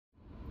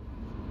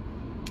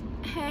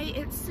Hi,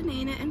 it's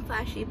Sanina and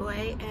Flashey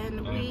Boy,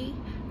 and we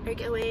are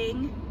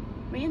going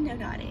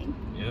randonauting.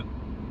 Yep.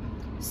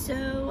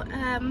 So,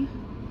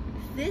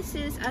 this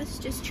is us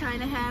just trying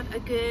to have a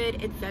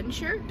good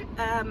adventure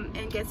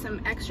and get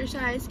some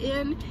exercise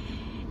in.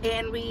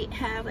 And we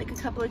have like a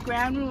couple of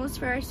ground rules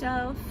for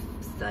ourselves.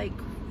 Like,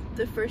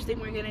 the first thing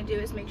we're gonna do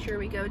is make sure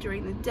we go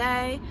during the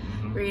day.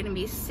 We're gonna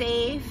be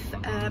safe,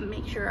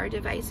 make sure our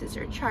devices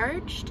are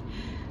charged.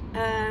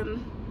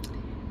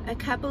 A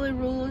couple of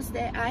rules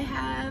that I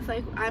have,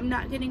 like I'm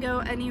not going to go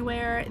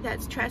anywhere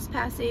that's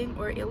trespassing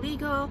or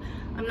illegal.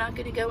 I'm not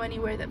going to go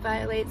anywhere that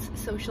violates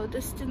social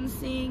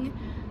distancing.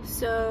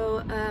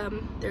 So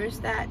there's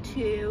that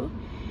too.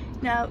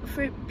 Now,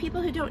 for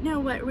people who don't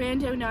know what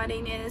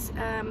randonauting is,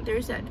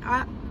 there's an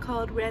app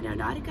called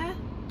Randonautica.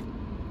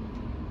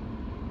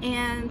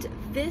 And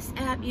this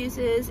app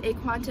uses a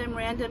quantum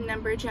random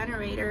number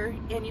generator,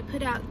 and you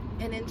put out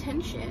an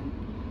intention,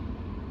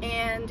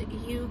 and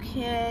you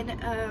can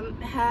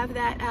have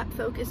that app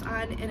focus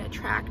on an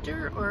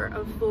attractor or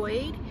a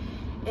void.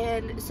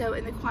 And so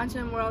in the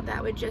quantum world,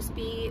 that would just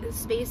be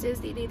spaces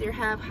that either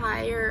have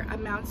higher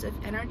amounts of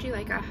energy,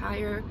 like a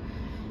higher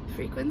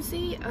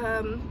frequency,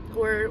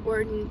 or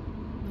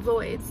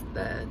voids,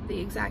 the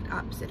exact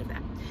opposite of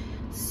that.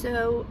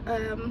 So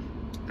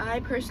I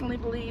personally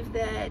believe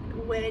that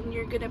when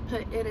you're gonna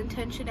put an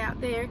intention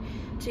out there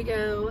to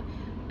go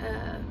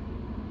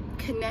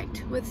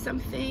connect with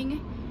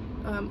something,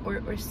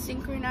 or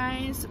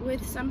synchronize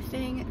with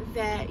something,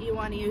 that you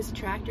want to use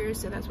tractors.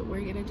 So that's what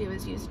we're going to do,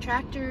 is use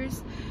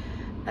tractors.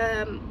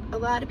 A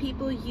lot of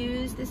people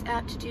use this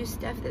app to do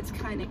stuff that's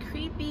kind of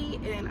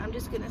creepy, and I'm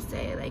just going to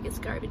say, like, it's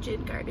garbage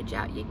in, garbage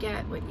out. You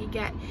get what you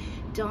get.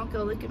 Don't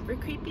go looking for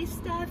creepy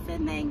stuff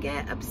and then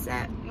get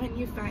upset when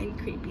you find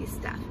creepy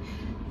stuff.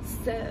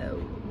 So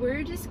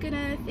we're just going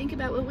to think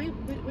about what do you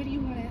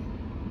want to...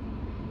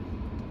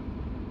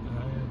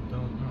 I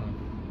don't know.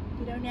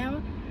 You don't know?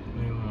 What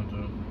do you want to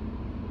do?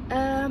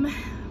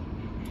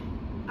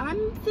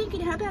 I'm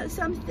thinking, how about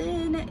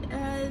something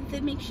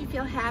that makes you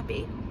feel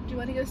happy? Do you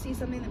want to go see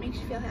something that makes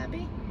you feel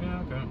happy? Yeah,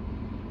 okay.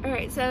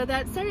 Alright, so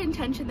that's our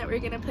intention that we're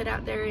going to put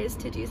out there, is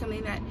to do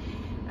something that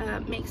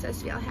makes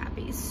us feel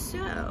happy.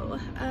 So,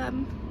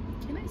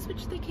 can I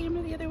switch the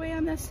camera the other way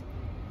on this?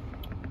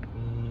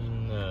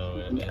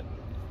 No. Yeah.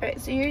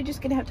 Alright, so you're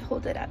just going to have to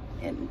hold it up.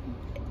 And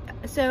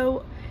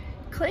so,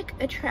 click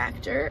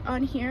attractor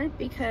on here,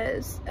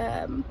 because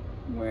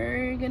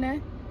we're going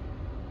to...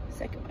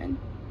 second one,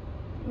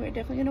 we're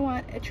definitely going to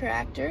want a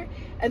tractor,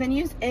 and then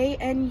use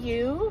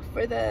ANU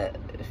for the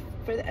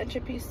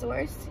entropy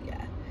source.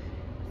 Yeah,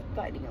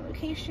 finding a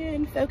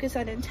location, focus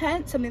on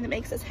intent, something that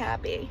makes us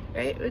happy,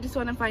 right? We just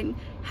want to find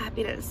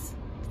happiness,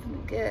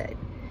 something good.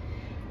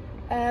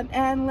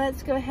 And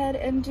let's go ahead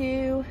and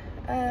do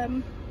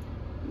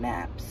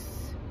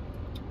maps.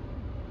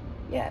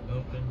 Yeah.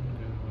 Open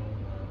Google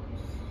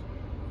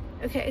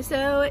Maps. Okay,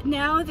 so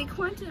now the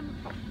quantum.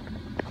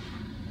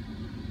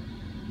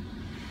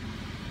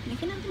 You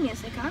can have the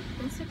music on,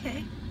 that's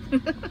okay.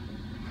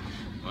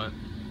 What?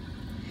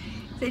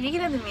 So you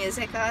can have the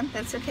music on,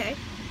 that's okay.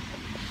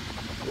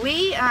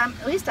 We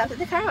stopped at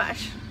the car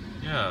wash.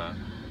 Yeah.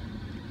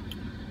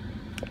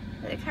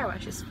 The car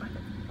wash is fun.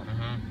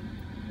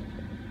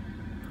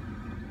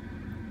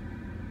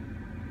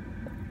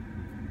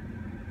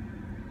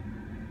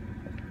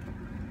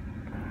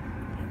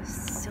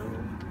 So,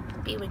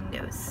 be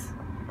windows.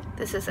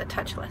 This is a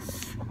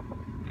touchless.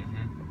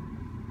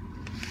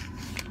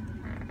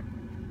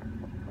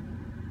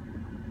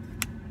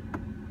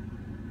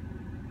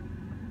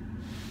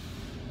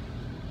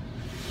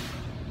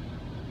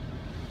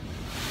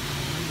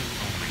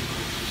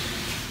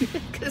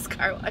 Because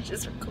car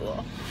washes are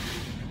cool.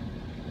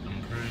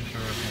 I'm pretty sure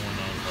everyone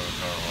knows how a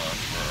car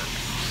wash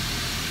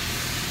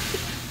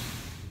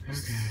works.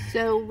 Okay.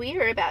 So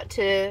we're about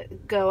to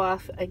go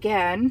off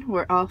again.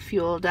 We're all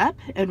fueled up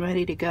and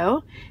ready to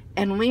go.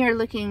 And we are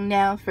looking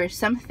now for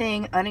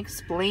something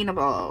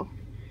unexplainable.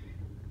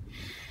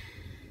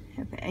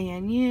 Have the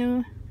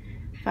ANU,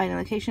 find a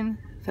location,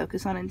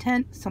 focus on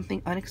intent,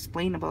 something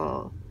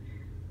unexplainable.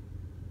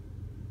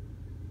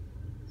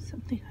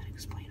 Something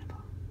unexplainable.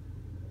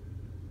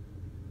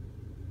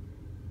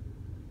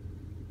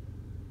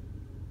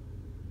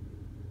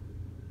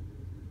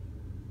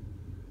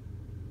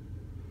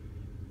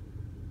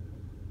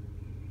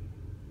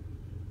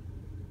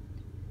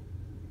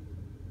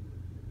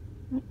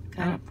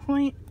 Got a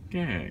point.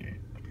 Okay.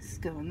 Let's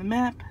go on the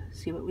map,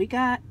 see what we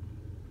got.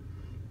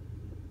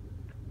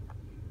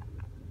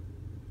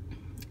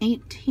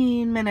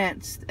 18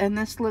 minutes, and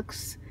this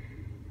looks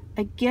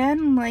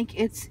again like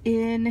it's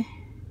in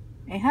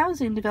a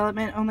housing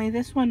development, only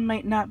this one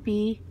might not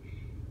be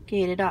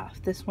gated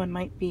off. This one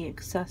might be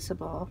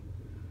accessible.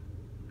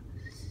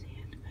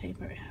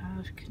 Sandpaper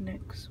house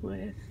connects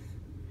with...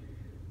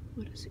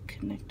 what does it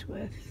connect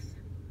with?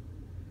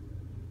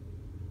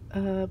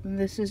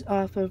 This is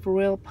off of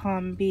Royal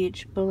Palm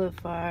Beach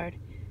Boulevard.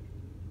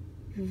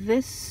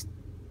 This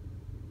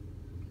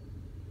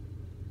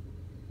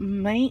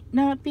might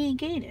not be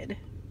gated.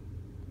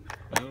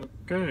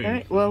 Okay. All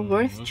right, well,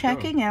 worth let's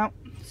checking out.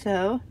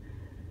 So,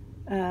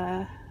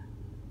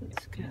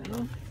 let's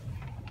go.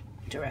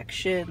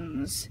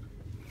 Directions.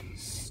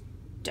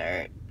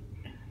 Start.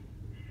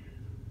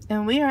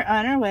 And we are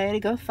on our way to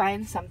go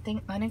find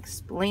something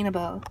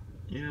unexplainable.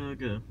 Yeah,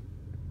 okay.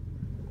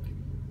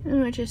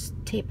 And we're just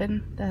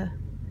taping the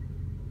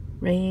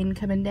rain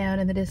coming down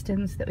in the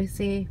distance that we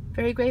see.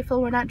 Very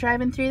grateful we're not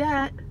driving through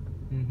that.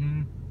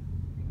 Mm-hmm.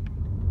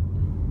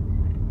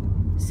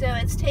 So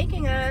it's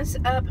taking us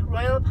up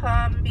Royal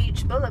Palm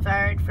Beach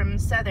Boulevard from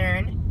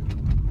Southern.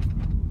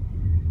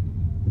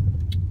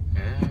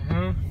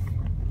 Uh-huh.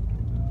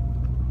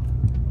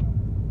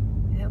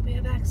 I hope we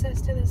have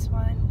access to this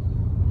one.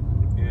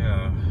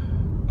 Yeah.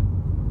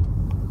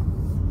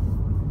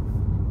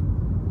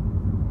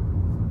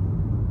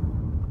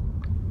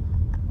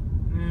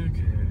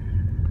 Okay.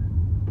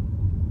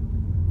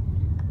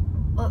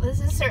 Well, this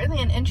is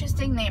certainly an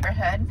interesting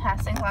neighborhood,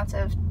 passing lots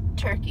of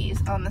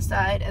turkeys on the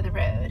side of the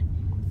road.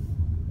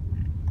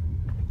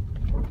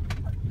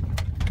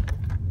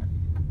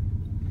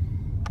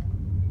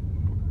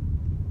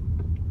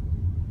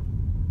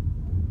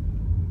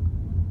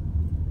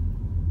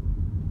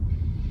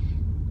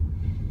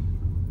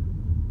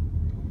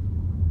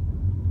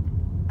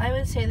 I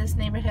would say this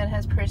neighborhood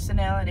has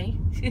personality.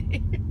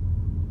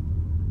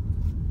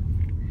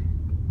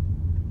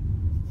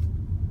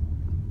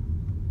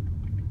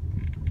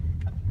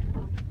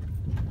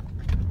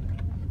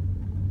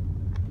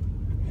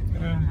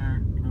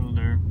 Go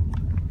there.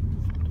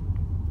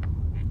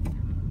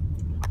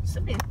 So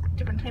many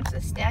different types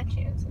of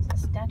statues. There's a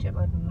statue of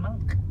a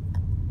monk.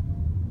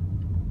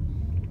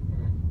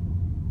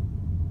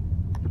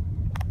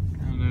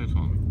 Oh, there's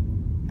one.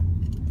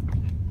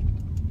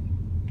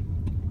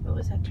 What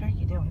was that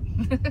turkey doing?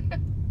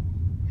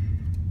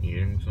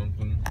 Eating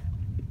something.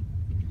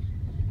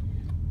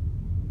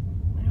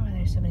 I wonder why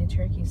there's so many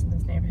turkeys in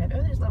this neighborhood.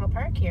 Oh, there's a little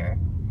park here.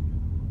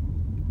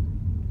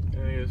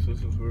 I guess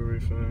this is where we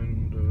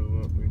find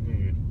what we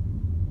need.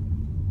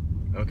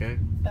 Okay.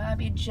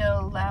 Bobby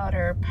Joe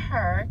Louder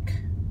Park.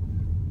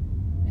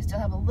 We still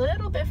have a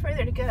little bit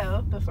further to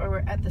go before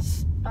we're at the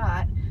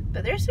spot,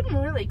 but there's some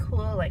really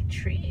cool like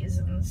trees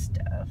and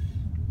stuff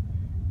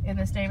in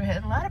this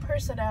neighborhood. A lot of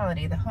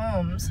personality. The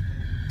homes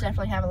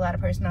definitely have a lot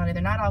of personality.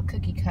 They're not all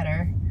cookie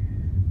cutter.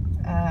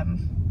 That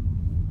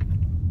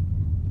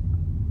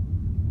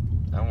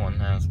one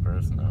has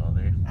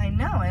personality. I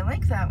know, I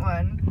like that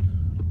one.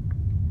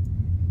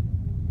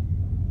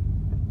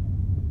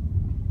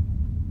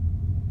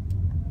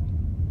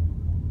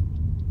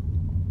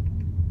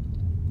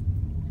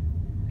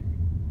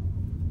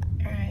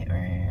 Alright,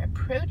 we're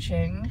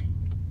approaching.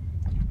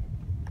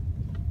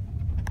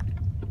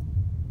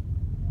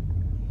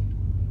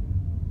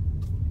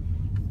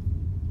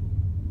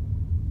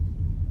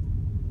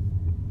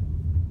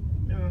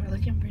 We're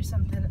looking for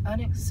something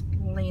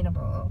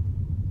unexplainable.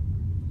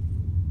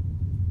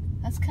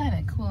 That's kind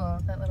of cool,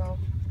 that little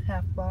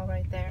half ball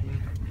right there.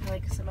 I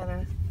like some of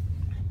the...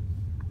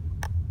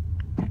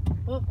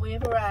 Whoop, we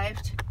have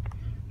arrived.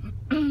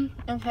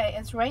 Okay,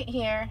 it's right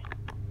here.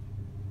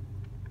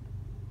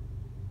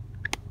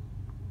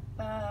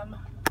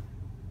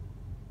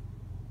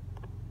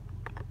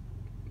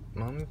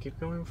 Mom, keep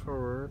going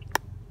forward.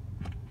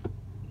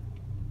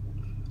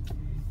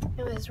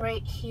 It was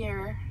right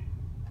here.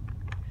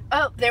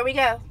 Oh, there we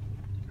go.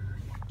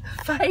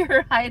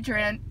 Fire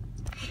hydrant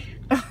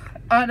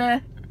on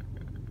a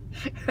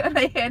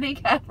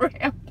handicap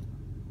ramp.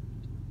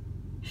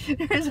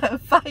 There's a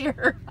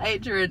fire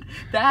hydrant.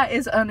 That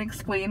is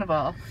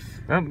unexplainable.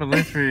 Oh, but at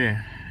least we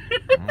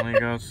only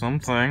got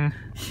something.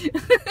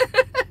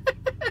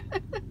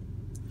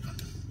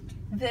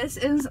 This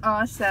is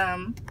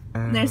awesome.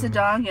 There's a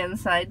dog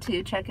inside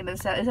too, checking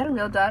this out. Is that a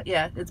real dog?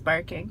 Yeah, it's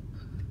barking.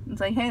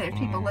 It's like, hey, there's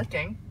people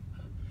looking.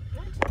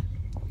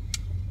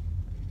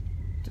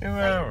 2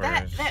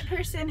 hours. That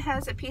person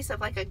has a piece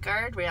of like a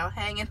guardrail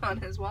hanging on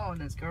his wall in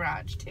his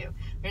garage too.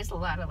 There's a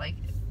lot of like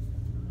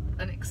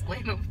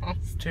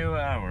unexplainables. 2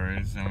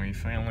 hours and we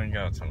finally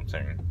got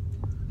something.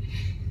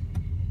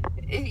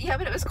 Yeah,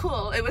 but it was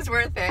cool. It was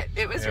worth it.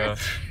 It was Yeah.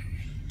 worth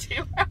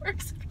 2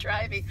 hours of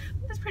driving.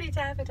 Those pretty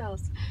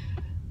daffodils.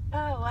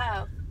 Oh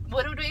wow.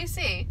 What did we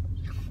see?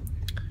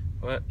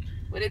 What?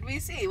 What did we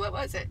see? What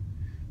was it?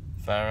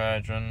 Fire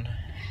hydrant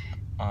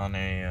on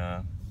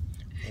a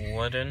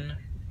wooden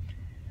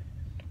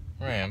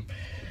ramp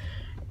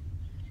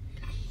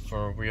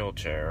for a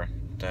wheelchair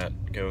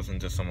that goes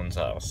into someone's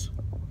house.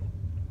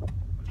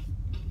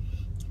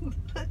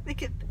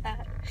 Look at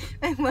that.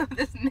 I love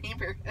this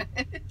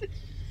neighborhood.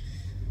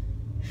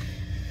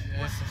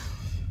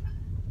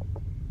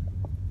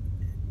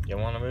 You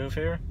want to move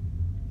here?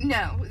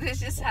 No, this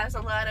just has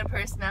a lot of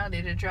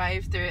personality to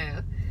drive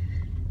through.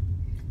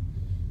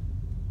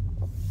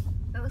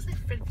 It looks like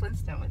Fred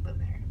Flintstone would live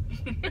there.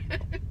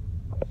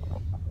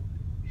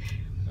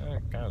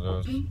 It kind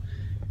of does.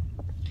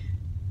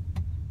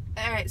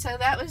 Alright, so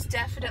that was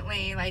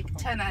definitely like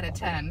 10 out of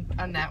 10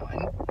 on that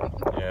one.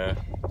 Yeah.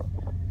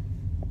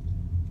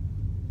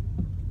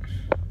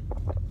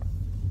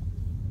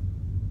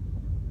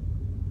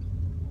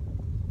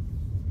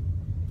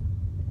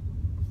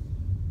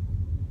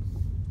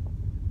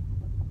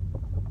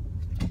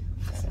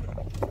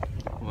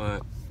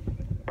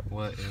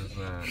 What is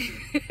that?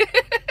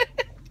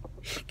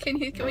 Can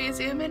we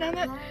zoom in on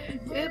that?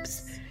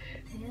 Oops.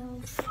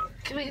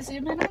 Can we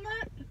zoom in on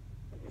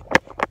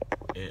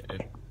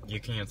that? You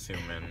can't zoom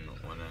in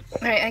on it.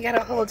 Alright, I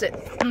gotta hold it.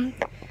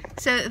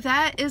 So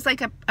that is like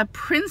a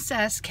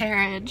princess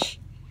carriage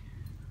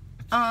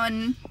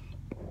on,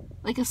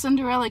 like a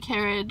Cinderella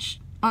carriage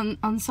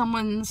on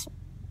someone's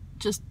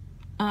just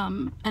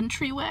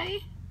entryway.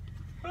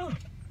 Oh.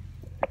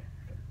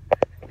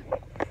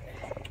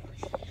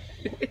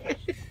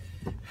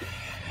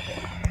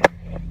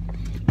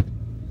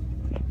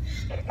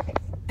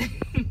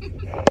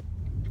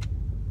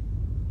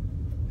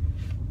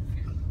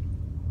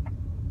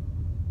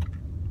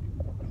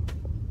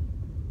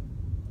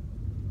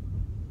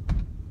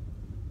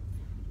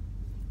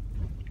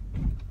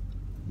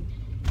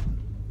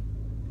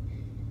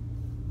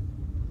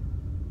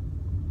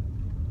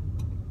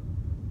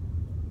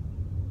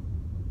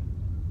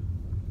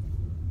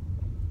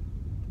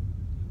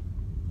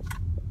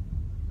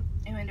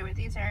 I wonder what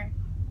these are.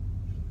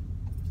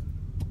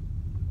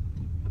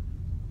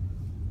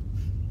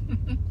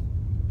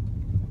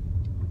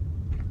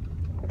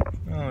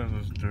 Oh,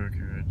 this is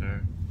turkey right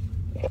there.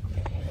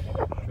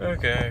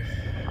 Okay.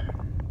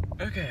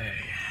 Okay.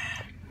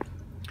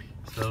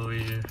 So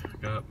we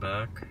got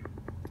back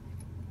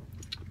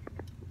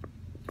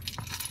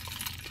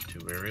to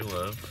where we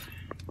live.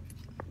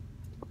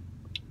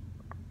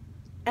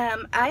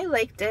 I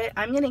liked it.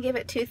 I'm gonna give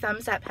it 2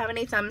 thumbs up. How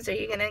many thumbs are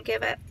you gonna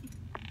give it?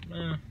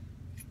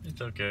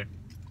 It's okay.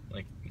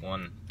 Like,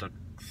 one took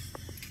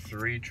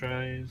 3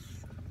 tries,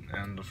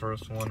 and the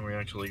first one we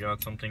actually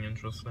got something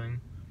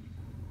interesting.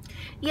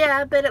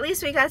 Yeah, but at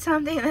least we got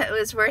something that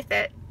was worth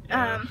it.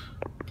 Yeah.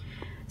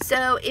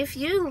 So if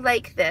you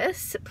like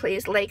this,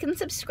 please like and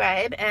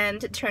subscribe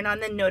and turn on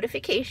the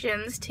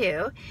notifications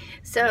too.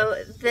 So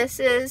Yes. This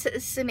is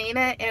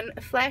Sanina and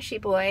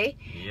Flashey Boy.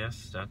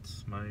 Yes,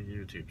 that's my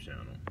YouTube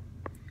channel.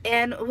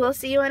 And we'll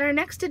see you on our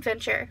next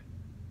adventure.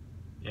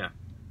 Yeah.